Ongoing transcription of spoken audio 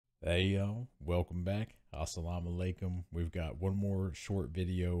Hey yo, welcome back. Assalamu alaikum. We've got one more short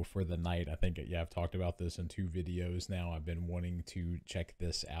video for the night. I think, yeah, I've talked about this in 2 videos now. I've been wanting to check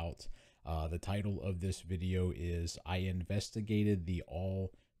this out. The title of this video is I Investigated the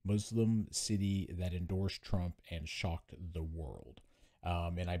All-Muslim City That Endorsed Trump and Shocked the World.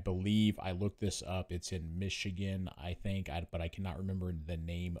 And I believe I looked this up. It's in Michigan, I think, but I cannot remember the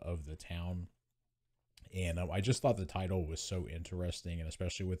name of the town. And I just thought the title was so interesting, and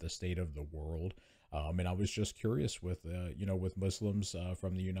especially with the state of the world. And I was just curious with, with Muslims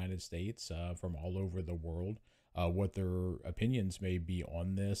from the United States, from all over the world, what their opinions may be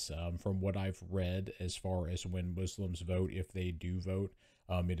on this. From what I've read, as far as when Muslims vote, if they do vote,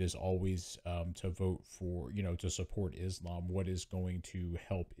 it is always to vote for, to support Islam, what is going to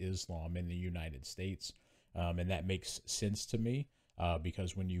help Islam in the United States. And that makes sense to me.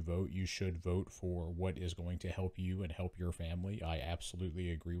 Because when you vote, you should vote for what is going to help you and help your family. I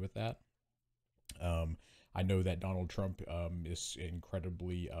absolutely agree with that. I know that Donald Trump is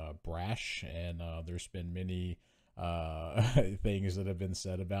incredibly brash, and there's been many things that have been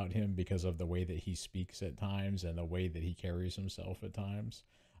said about him because of the way that he speaks at times and the way that he carries himself at times.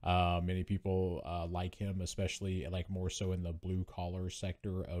 Many people like him, especially like more so in the blue collar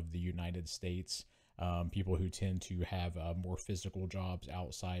sector of the United States. People who tend to have more physical jobs,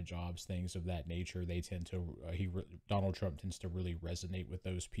 outside jobs, things of that nature, they tend to, Donald Trump tends to really resonate with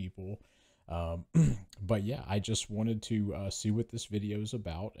those people. But yeah, I just wanted to see what this video is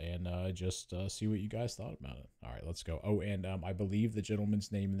about and just see what you guys thought about it. All right, let's go. Oh, and I believe the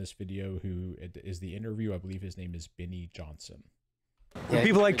gentleman's name in this video who is the interview, I believe his name is Benny Johnson. Do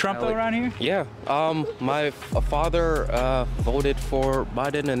people like Trump though around here? Yeah. My father voted for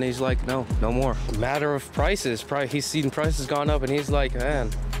Biden, and he's like, no more. Matter of prices. He's seen prices gone up, and he's like,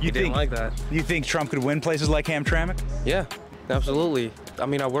 man, you didn't like that. You think Trump could win places like Hamtramck? Yeah, absolutely. I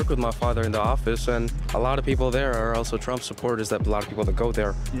mean, I work with my father in the office, and a lot of people there are also Trump supporters. That a lot of people that go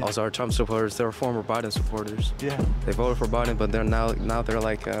there also are Trump supporters. They're former Biden supporters. Yeah. They voted for Biden, but they're now they're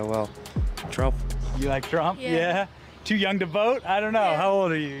like, well, Trump. You like Trump? Yeah. Too young to vote? I don't know. Yeah. How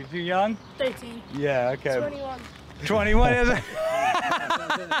old are you? Too young? 13. Yeah, okay. 21. 21 is it?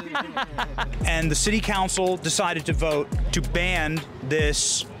 And the city council decided to vote to ban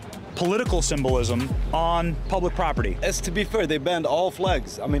this political symbolism on public property. As to be fair, they banned all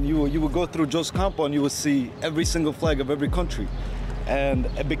flags. I mean, you would go through Joe's compound, you would see every single flag of every country. And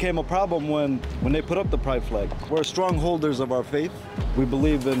it became a problem when they put up the pride flag. We're strong holders of our faith. We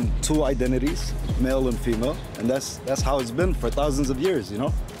believe in 2 identities, male and female, and that's how it's been for thousands of years, you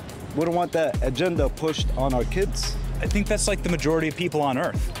know? We don't want that agenda pushed on our kids. I think that's like the majority of people on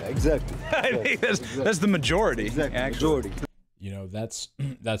Earth. Exactly. I think that's the majority. Exactly, majority. You know, that's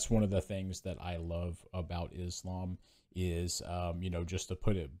one of the things that I love about Islam is, just to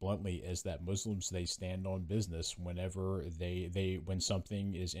put it bluntly, is that Muslims, they stand on business whenever when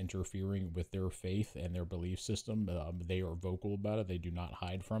something is interfering with their faith and their belief system. They are vocal about it. They do not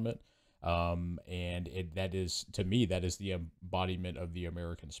hide from it. And that is, to me, that is the embodiment of the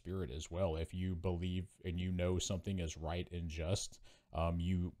American spirit as well. If you believe and you know something is right and just,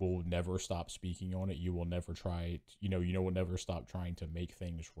 you will never stop speaking on it. You will never try, will never stop trying to make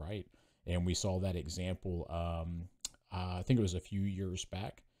things right. And we saw that example, I think it was a few years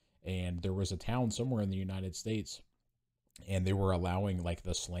back, and there was a town somewhere in the United States, and they were allowing like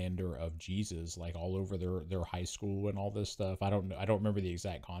the slander of Jesus like all over their high school and all this stuff. I don't remember the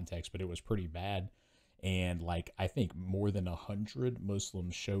exact context, but it was pretty bad. And like I think more than 100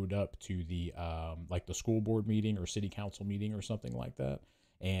 Muslims showed up to the like the school board meeting or city council meeting or something like that.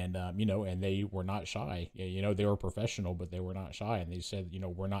 And, and they were not shy. They were professional, but they were not shy. And they said,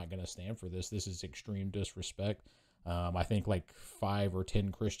 we're not going to stand for this. This is extreme disrespect. I think like 5 or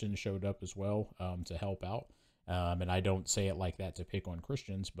 10 Christians showed up as well to help out. And I don't say it like that to pick on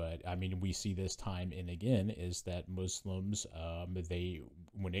Christians, but I mean, we see this time and again is that Muslims,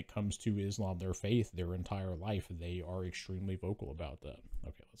 when it comes to Islam, their faith, their entire life, they are extremely vocal about that.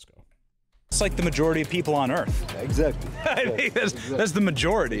 Okay, let's go. It's like the majority of people on Earth. Exactly. I think that's the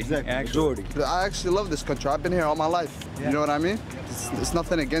majority. Exactly. Majority. I actually love this country. I've been here all my life. Yeah. You know what I mean? It's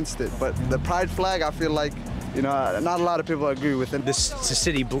nothing against it. But the pride flag, I feel like, not a lot of people agree with it. This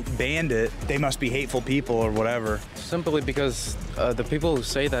city banned it. They must be hateful people or whatever. Simply because the people who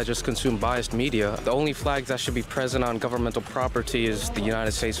say that just consume biased media. The only flags that should be present on governmental property is the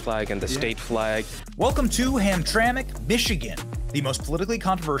United States flag and the state flag. Welcome to Hamtramck, Michigan, the most politically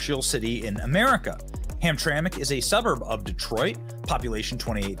controversial city in America. Hamtramck is a suburb of Detroit, population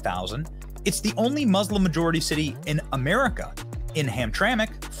 28,000. It's the only Muslim majority city in America. In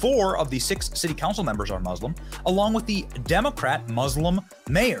Hamtramck, 4 of the 6 city council members are Muslim, along with the Democrat Muslim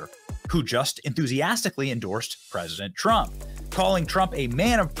mayor, who just enthusiastically endorsed President Trump, calling Trump a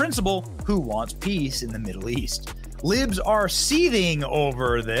man of principle who wants peace in the Middle East. Libs are seething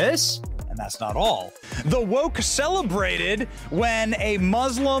over this, and that's not all. The woke celebrated when a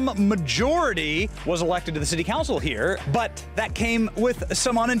Muslim majority was elected to the city council here, but that came with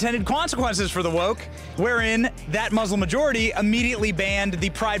some unintended consequences for the woke, wherein that Muslim majority immediately banned the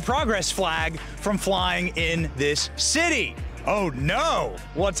Pride Progress flag from flying in this city. Oh no,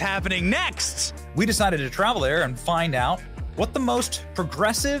 what's happening next? We decided to travel there and find out what the most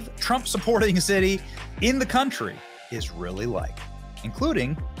progressive Trump-supporting city in the country is really like,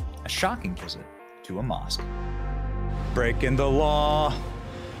 including a shocking visit to a mosque. Breaking the law,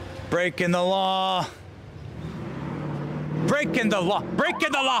 breaking the law, breaking the law,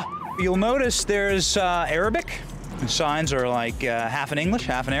 breaking the law. You'll notice there's Arabic. The signs are like half in English,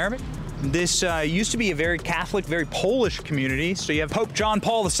 half in Arabic. This used to be a very Catholic, very Polish community. So you have Pope John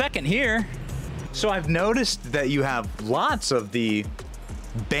Paul II here. So I've noticed that you have lots of the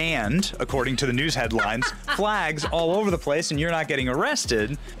banned, according to the news headlines, flags all over the place, and you're not getting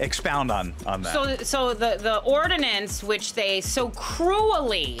arrested. Expound on that. So the ordinance, which they so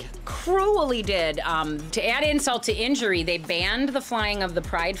cruelly did, to add insult to injury, they banned the flying of the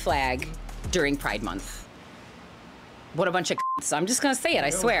Pride flag during Pride Month. What a bunch of c***s. I'm just gonna say it, I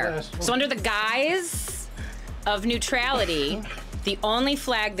swear. So under the guise of neutrality, the only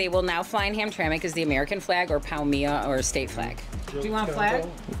flag they will now fly in Hamtramck is the American flag or Palmia or a state flag. Do you want a flag?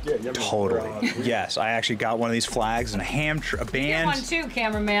 Yeah, totally. Yes, I actually got one of these flags and a band. Get one too,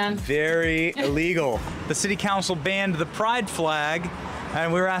 cameraman. Very illegal. The city council banned the Pride flag,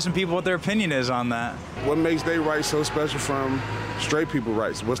 and we were asking people what their opinion is on that. What makes their rights so special from straight people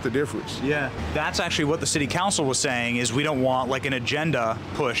rights? What's the difference? Yeah, that's actually what the city council was saying, is we don't want like an agenda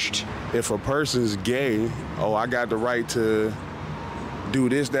pushed. If a person's gay, oh, I got the right to do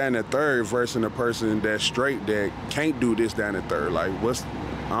this, that, and the third, versus a person that's straight that can't do this, that, and the third. Like, what's,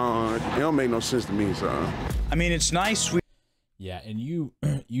 it don't make no sense to me, so. I mean, it's nice. Yeah, and you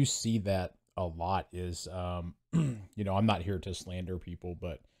see that a lot is, you know, I'm not here to slander people,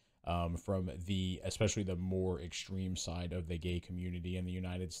 but from especially the more extreme side of the gay community in the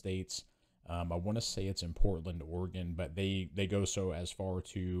United States, I want to say it's in Portland, Oregon, but they go so as far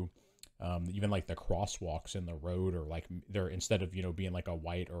to even like the crosswalks in the road, or like they're, instead of, you know, being like a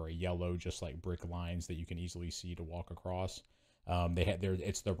white or a yellow, just like brick lines that you can easily see to walk across,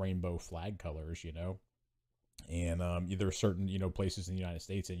 it's the rainbow flag colors, you know. And there are certain, you know, places in the United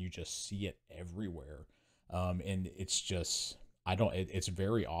States and you just see it everywhere. And it's just, it's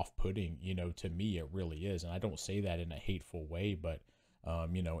very off-putting, you know, to me. It really is. And I don't say that in a hateful way, but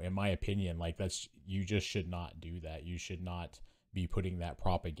you know, in my opinion, like, you just should not do that. You should not be putting that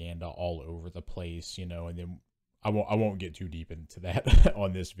propaganda all over the place, you know. And then I won't get too deep into that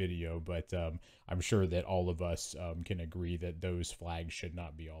on this video, but I'm sure that all of us can agree that those flags should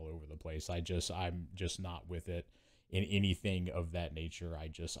not be all over the place. I'm just not with it in anything of that nature.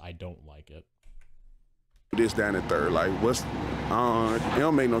 I don't like it. This, that, and the third, like, what's, it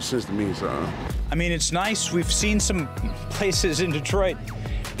don't make no sense to me, so. I mean, it's nice. We've seen some places in Detroit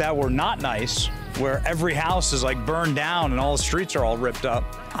that were not nice, where every house is like burned down and all the streets are all ripped up.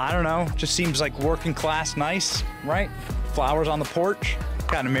 I don't know, just seems like working class nice, right? Flowers on the porch,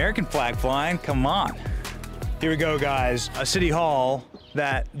 got an American flag flying, come on. Here we go, guys. A city hall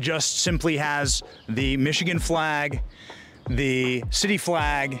that just simply has the Michigan flag, the city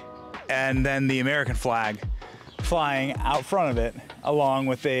flag, and then the American flag flying out front of it, along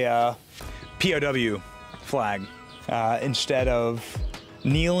with a POW flag, instead of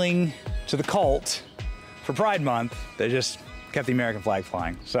kneeling to the cult for Pride Month. They just kept the American flag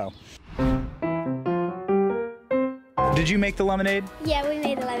flying. So, did you make the lemonade? Yeah, we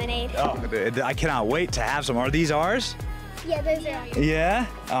made the lemonade. Oh, I cannot wait to have some. Are these ours? Yeah, those are ours. Yeah?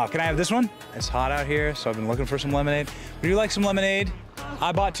 Oh, can I have this one? It's hot out here, so I've been looking for some lemonade. Would you like some lemonade?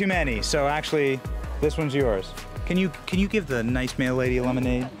 I bought too many, so actually, this one's yours. Can you give the nice mail lady a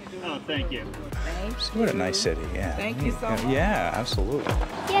lemonade? Oh, thank you. What a nice city, yeah. Thank you so much. Yeah, absolutely.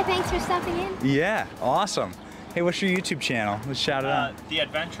 Yeah, thanks for stopping in. Yeah, awesome. Hey, what's your YouTube channel? Let's shout it out. The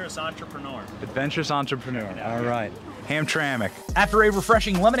Adventurous Entrepreneur. Adventurous Entrepreneur, all right. Hamtramck. After a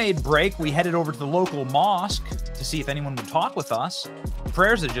refreshing lemonade break, we headed over to the local mosque to see if anyone would talk with us.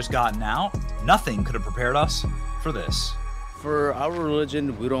 Prayers had just gotten out. Nothing could have prepared us for this. For our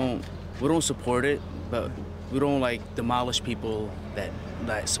religion, we don't support it, but we don't like demolish people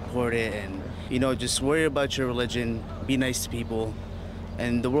that support it, and you know, just worry about your religion, be nice to people,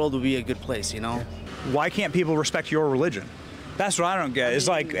 and the world will be a good place, you know? Why can't people respect your religion? That's what I don't get. It's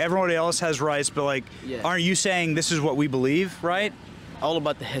like everybody else has rights, but like, aren't you saying this is what we believe, right? All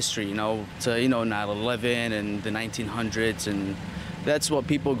about the history, you know, to 9/11 and the 1900s, and that's what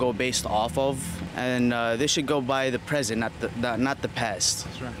people go based off of. And they should go by the present, not the past.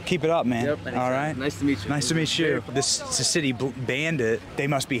 That's right. Keep it up, man. Yep. All right. Nice to meet you. Nice to meet you. This city bandit. They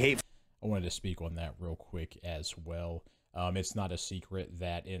must be hateful. I wanted to speak on that real quick as well. It's not a secret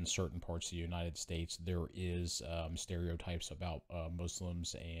that in certain parts of the United States there is stereotypes about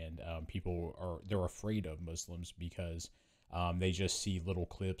Muslims, and they're afraid of Muslims because they just see little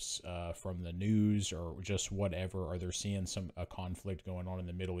clips from the news or just whatever, or they're seeing a conflict going on in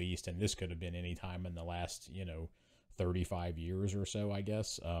the Middle East, and this could have been any time in the last 35 years or so, I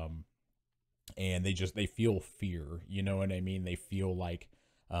guess. And they feel fear, you know what I mean? They feel like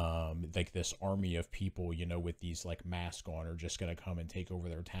this army of people, with these like masks on, are just gonna come and take over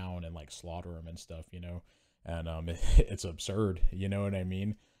their town and like slaughter them and stuff, and it's absurd, you know what I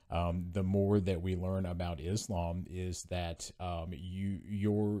mean? The more that we learn about Islam is that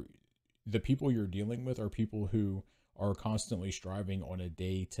the people you're dealing with are people who are constantly striving on a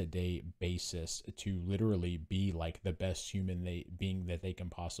day-to-day basis to literally be like the best human being that they can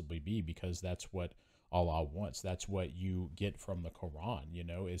possibly be, because that's what Allah wants. That's what you get from the Quran,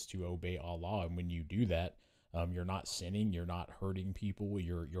 is to obey Allah. And when you do that, you're not sinning, you're not hurting people,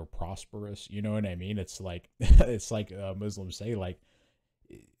 you're prosperous, you know what I mean? It's like Muslims say, like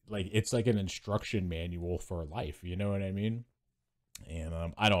it's like an instruction manual for life, you know what I mean? And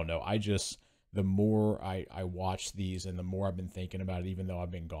I don't know, the more I watch these and the more I've been thinking about it, even though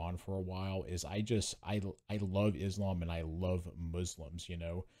I've been gone for a while, is I love Islam and I love Muslims,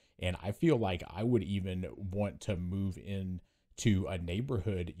 and I feel like I would even want to move in to a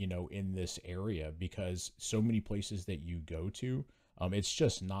neighborhood, in this area, because so many places that you go to, it's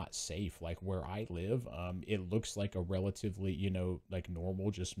just not safe. Like where I live, it looks like a relatively, like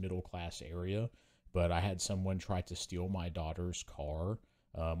normal, just middle class area. But I had someone try to steal my daughter's car.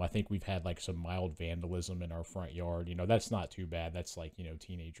 I think we've had like some mild vandalism in our front yard. That's not too bad. That's like,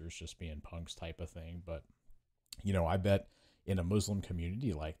 teenagers just being punks type of thing. But, I bet in a Muslim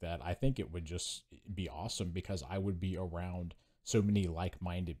community like that, I think it would just be awesome, because I would be around so many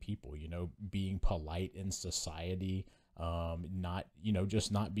like-minded people, being polite in society, not,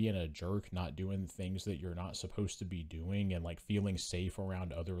 just not being a jerk, not doing things that you're not supposed to be doing, and like feeling safe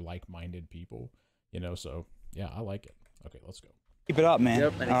around other like-minded people, so yeah, I like it. Okay, let's go. Keep it up, man.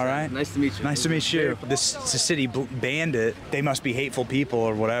 Yep. All right. Nice to meet you. Nice to meet you. This city bandit. They must be hateful people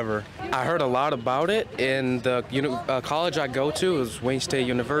or whatever. I heard a lot about it in the college I go to, is Wayne State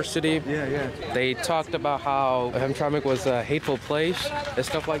University. Yeah. They talked about how Hamtramck was a hateful place and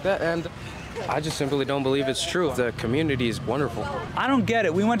stuff like that, and I just simply don't believe it's true. The community is wonderful. I don't get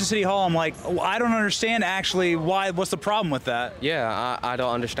it. We went to City Hall. I'm like, I don't understand actually what's the problem with that? Yeah, I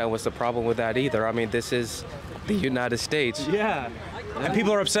don't understand what's the problem with that either. I mean, this is the United States. Yeah. And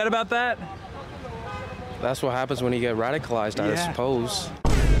people are upset about that? That's what happens when you get radicalized, I suppose.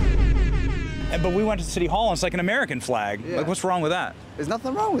 But we went to City Hall and it's like an American flag. Yeah. Like, what's wrong with that? There's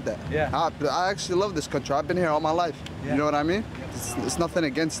nothing wrong with that. Yeah. I actually love this country. I've been here all my life. Yeah. You know what I mean? It's nothing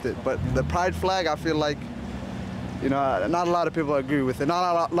against it. But the pride flag, I feel like, not a lot of people agree with it.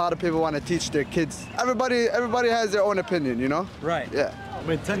 Not a lot of people want to teach their kids. Everybody has their own opinion, Right. Yeah. I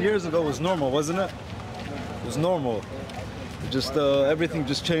mean, 10 years ago was normal, wasn't it? It was normal. Just everything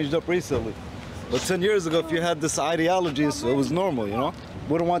just changed up recently. But 10 years ago, if you had this ideology, it was normal,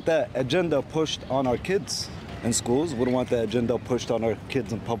 We don't want that agenda pushed on our kids in schools. We don't want that agenda pushed on our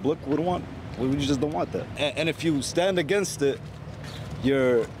kids in public. We just don't want that. And if you stand against it,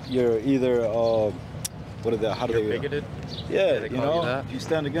 you're either how do they bigoted? Yeah, they call you that? If you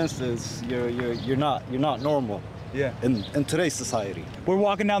stand against it, you're not normal. Yeah. In today's society. We're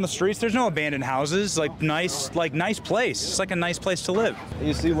walking down the streets. There's no abandoned houses. nice place. It's like a nice place to live.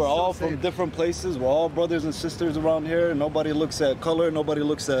 You see, we're all from different places. We're all brothers and sisters around here. Nobody looks at color. Nobody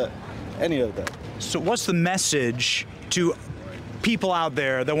looks at any of that. So what's the message to people out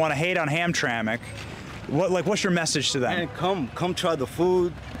there that want to hate on Hamtramck? What's your message to them? Man, come try the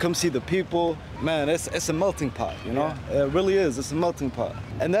food. Come see the people. Man, it's a melting pot, Yeah. It really is. It's a melting pot.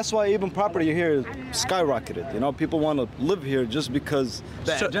 And that's why even property here is skyrocketed. People want to live here just because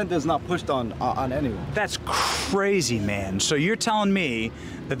the agenda is not pushed on anyone. That's crazy, man. So you're telling me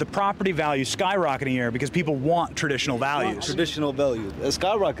that the property value is skyrocketing here because people want traditional values? Traditional values. It's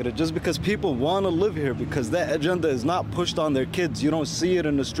skyrocketed just because people want to live here, because that agenda is not pushed on their kids. You don't see it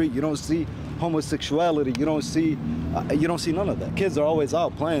in the street. You don't see homosexuality. You don't see none of that. Kids are always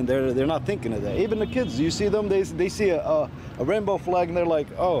out playing. They're not thinking of that. Even the kids, you see them, they see a rainbow flag and they're like,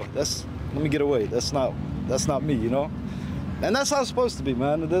 oh, let me get away. That's not me, And that's how it's supposed to be,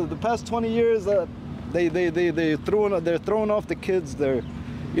 man. The past 20 years, they're throwing off the kids. They're,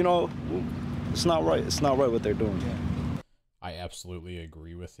 you know, it's not right. It's not right what they're doing. I absolutely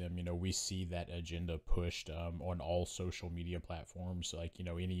agree with him. You know, we see that agenda pushed on all social media platforms, like, you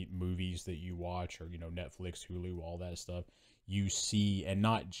know, any movies that you watch, or, you know, Netflix, Hulu, all that stuff. You see, and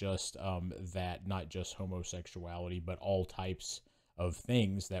not just not just homosexuality, but all types of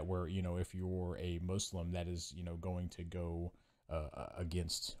things that were, you know, if you're a Muslim, that is, you know, going to go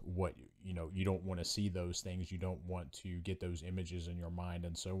against what, you know, you don't want to see those things. You don't want to get those images in your mind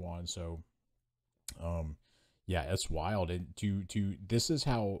and so on. So, yeah, it's wild. And this is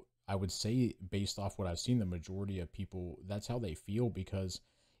how I would say, based off what I've seen, the majority of people, that's how they feel, because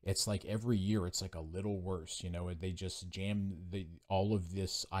it's like every year it's like a little worse, you know. They just jam all of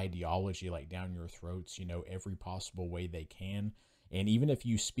this ideology like down your throats, you know, every possible way they can. And even if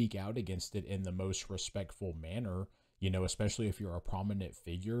you speak out against it in the most respectful manner, you know, especially if you're a prominent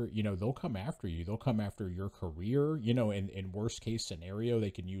figure, you know, they'll come after you. They'll come after your career, you know. In worst case scenario,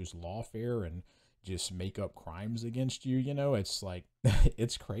 they can use lawfare and just make up crimes against you, you know. It's like,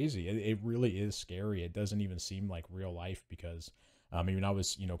 it's crazy. It really is scary. It doesn't even seem like real life, because I mean, I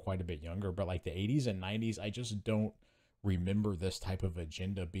was, you know, quite a bit younger, but like the 80s and 90s, I just don't remember this type of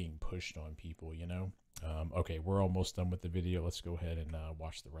agenda being pushed on people, you know. Okay, we're almost done with the video. Let's go ahead and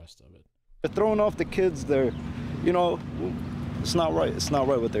watch the rest of it. They're throwing off the kids. They're, you know, it's not right. It's not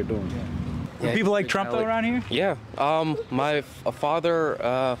right what they're doing. Do people like Trump though around here? Yeah. My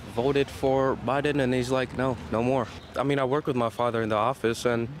father voted for Biden, and he's like, no more. I mean, I work with my father in the office,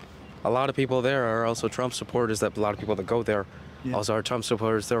 and a lot of people there are also Trump supporters. That a lot of people that go there also are Trump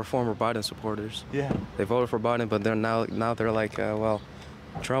supporters. They're former Biden supporters. Yeah. They voted for Biden, but they're now they're like, well,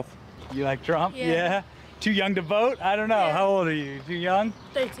 Trump. You like Trump? Yeah. Too young to vote? I don't know. How old are you? Too young?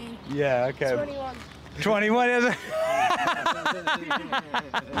 13. Yeah, okay. 21. 21 is it?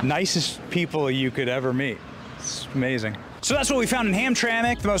 Nicest people you could ever meet. It's amazing. So that's what we found in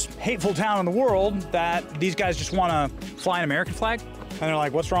Hamtramck, the most hateful town in the world, that these guys just want to fly an American flag. And they're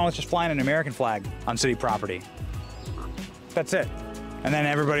like, what's wrong with just flying an American flag on city property? That's it. And then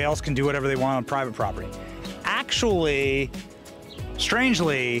everybody else can do whatever they want on private property. Actually,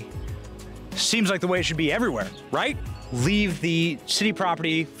 strangely, seems like the way it should be everywhere, right? Leave the city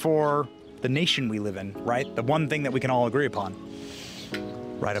property for the nation we live in, right? The one thing that we can all agree upon.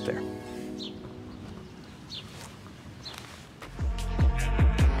 Right up there.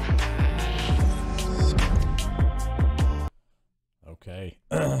 Okay.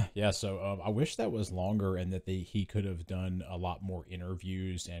 Yeah, so I wish that was longer, and that he could have done a lot more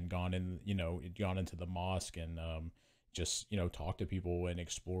interviews and gone into the mosque and just, you know, talk to people and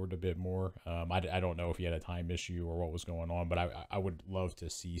explored a bit more. I don't know if he had a time issue or what was going on, but I would love to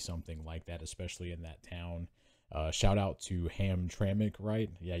see something like that, especially in that town. Shout out to Hamtramck, right?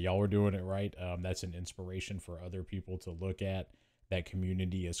 Yeah, y'all are doing it right. That's an inspiration for other people to look at. That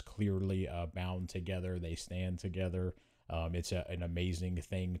community is clearly bound together. They stand together. It's an amazing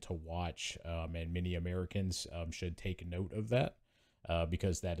thing to watch, and many Americans should take note of that,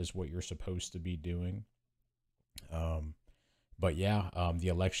 because that is what you're supposed to be doing. But yeah, the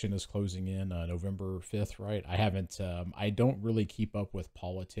election is closing in November 5th, right? I don't really keep up with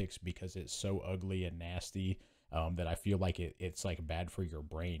politics because it's so ugly and nasty that I feel like it's like bad for your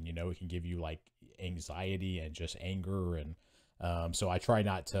brain. You know, it can give you like anxiety and just anger, and so I try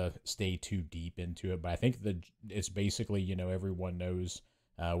not to stay too deep into it. But I think it's basically, you know, everyone knows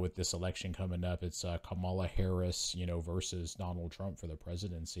with this election coming up, it's Kamala Harris, you know, versus Donald Trump for the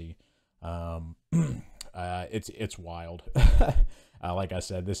presidency. It's wild. Like I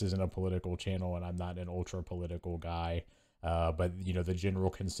said, this isn't a political channel, and I'm not an ultra political guy. But, you know, the general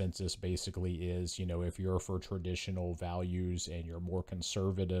consensus basically is, you know, if you're for traditional values and you're more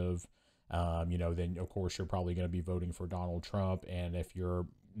conservative, you know, then of course you're probably going to be voting for Donald Trump. And if you're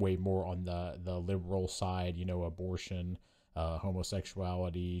way more on the liberal side, you know, abortion,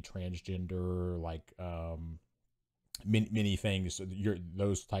 homosexuality, transgender, like, many things,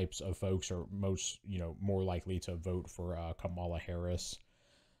 those types of folks are more likely to vote for Kamala Harris.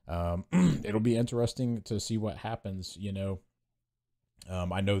 It'll be interesting to see what happens, you know.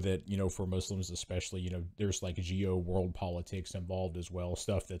 I know that, you know, for Muslims especially, you know, there's like world politics involved as well,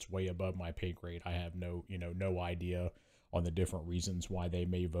 stuff that's way above my pay grade. I have no idea on the different reasons why they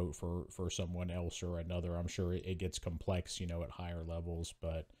may vote for someone else or another. I'm sure it gets complex, you know, at higher levels,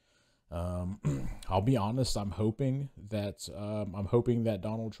 but I'll be honest, I'm hoping that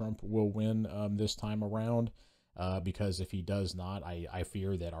Donald Trump will win this time around, because if he does not, I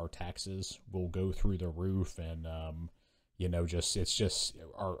fear that our taxes will go through the roof, and you know, it's just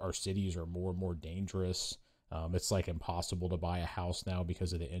our cities are more and more dangerous. It's like impossible to buy a house now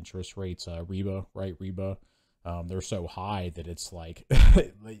because of the interest rates. Reba, right? Reba. They're so high that it's like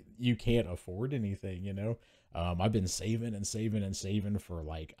you can't afford anything, you know. I've been saving and saving and saving for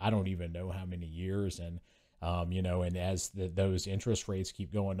like I don't even know how many years, and you know, and as those interest rates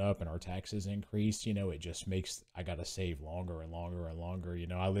keep going up and our taxes increase, you know, it just makes I gotta save longer and longer and longer. You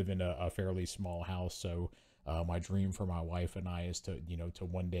know, I live in a fairly small house, so my dream for my wife and I is to, you know, to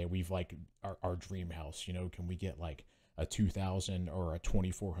one day we've like our dream house. You know, can we get like a 2,000 or a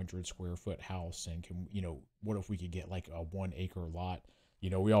 2,400 square foot house, and can, you know, what if we could get like a 1 acre lot? You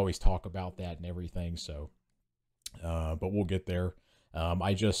know, we always talk about that and everything. So, but we'll get there.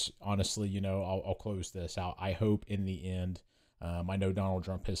 I just honestly, you know, I'll close this out. I hope in the end, I know Donald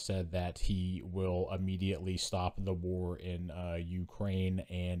Trump has said that he will immediately stop the war in Ukraine,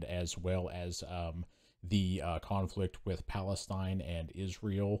 and as well as the conflict with Palestine and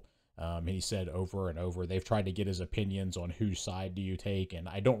Israel. He said over and over, they've tried to get his opinions on whose side do you take, and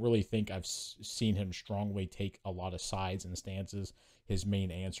I don't really think I've seen him strongly take a lot of sides and stances. His main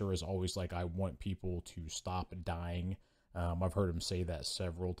answer is always like, I want people to stop dying. I've heard him say that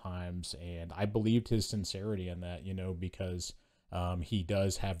several times, and I believed his sincerity in that, you know, because he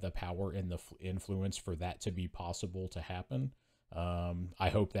does have the power and the influence for that to be possible to happen. I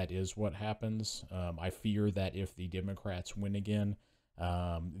hope that is what happens. I fear that if the Democrats win again,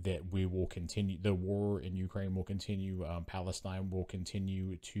 that we will continue, the war in Ukraine will continue, Palestine will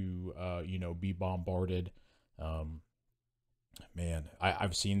continue to, you know, be bombarded. Man,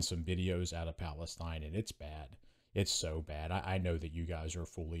 I've seen some videos out of Palestine, and it's bad. It's so bad. I know that you guys are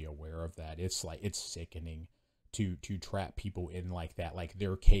fully aware of that. It's like, it's sickening to trap people in like that. Like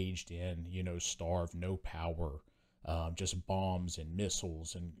they're caged in, you know, starved, no power, just bombs and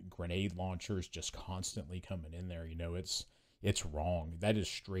missiles and grenade launchers just constantly coming in there. You know, it's wrong. That is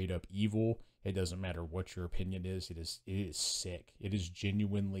straight up evil. It doesn't matter what your opinion is. It is sick. It is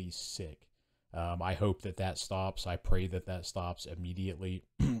genuinely sick. I hope that stops. I pray that stops immediately.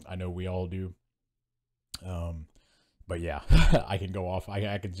 I know we all do. But yeah, I can go off.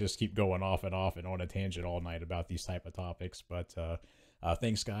 I can just keep going off and on a tangent all night about these type of topics. But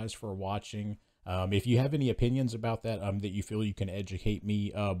thanks guys for watching. If you have any opinions about that, that you feel you can educate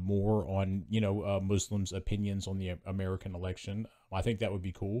me more on, you know, Muslims' opinions on the American election, I think that would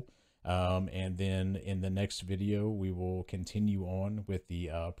be cool. And then in the next video, we will continue on with the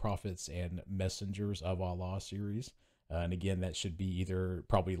Prophets and Messengers of Allah series. And again, that should be either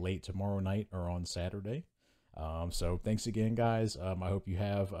probably late tomorrow night or on Saturday. So thanks again, guys. I hope you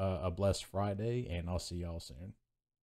have a blessed Friday, and I'll see y'all soon.